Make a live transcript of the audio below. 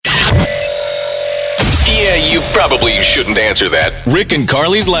You probably shouldn't answer that. Rick and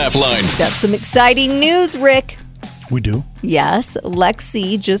Carly's Laugh Line. Got some exciting news, Rick. We do? Yes,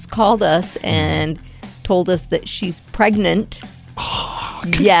 Lexi just called us and told us that she's pregnant.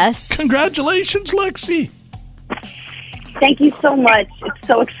 Yes. Congratulations, Lexi. Thank you so much. It's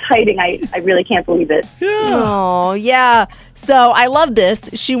so exciting. I really can't believe it. Yeah. Oh, yeah. So I love this.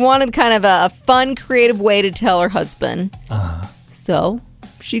 She wanted kind of a fun, creative way to tell her husband. So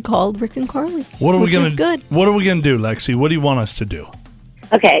she called Rick and Carly. What are we gonna? Which is good. What are we gonna do, Lexi? What do you want us to do?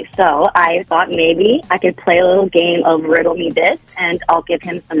 Okay, so I thought maybe I could play a little game of Riddle Me This, and I'll give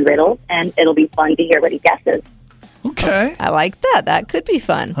him some riddles, and it'll be fun to hear what he guesses. Okay. I like that. That could be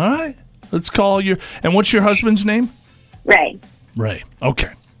fun. All right. Let's call your. And what's your husband's name? Ray. Ray.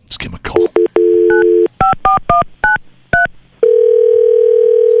 Okay. Let's give him a call.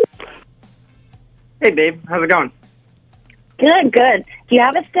 Hey, babe. How's it going? Good, good. Do you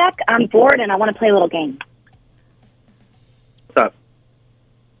have a sec? I'm bored, and I want to play a little game. What's up?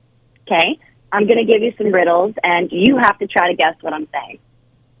 Okay? I'm going to give you some riddles, and you have to try to guess what I'm saying.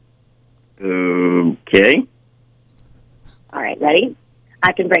 Okay. All right, ready?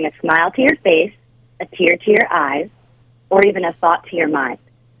 I can bring a smile to your face, a tear to your eyes, or even a thought to your mind.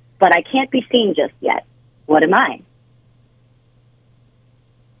 But I can't be seen just yet. What am I?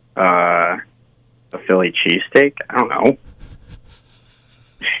 A Philly cheesesteak? I don't know.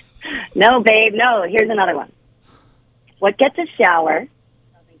 No, babe, no. Here's another one. What gets a shower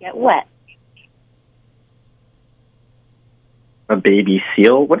doesn't get wet? A baby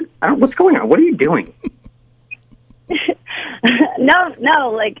seal? What's going on? What are you doing?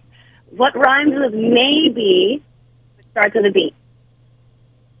 No, like, what rhymes with maybe but starts with a B?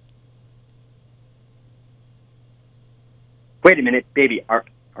 Wait a minute, baby. Are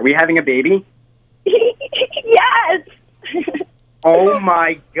we having a baby? Yes! Oh,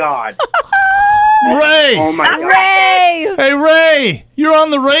 my God. Ray! Oh, my God. Ray! Hey, Ray! You're on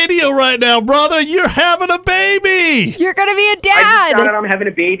the radio right now, brother. You're having a baby. You're going to be a I just dad. found out I'm having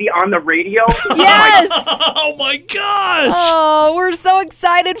a baby on the radio. Yes! Oh my gosh! Oh, we're so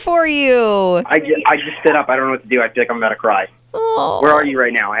excited for you. I just stood up. I don't know what to do. I feel like I'm about to cry. Oh. Where are you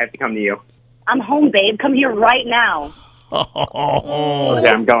right now? I have to come to you. I'm home, babe. Come here right now. Okay,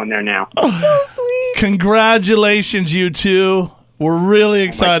 I'm going there now. So sweet. Congratulations, you two. We're really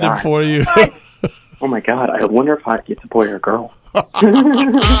excited God. for you. Oh, my God. I wonder if it's a boy or a girl.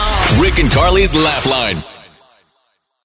 Rick and Carly's Laugh Line.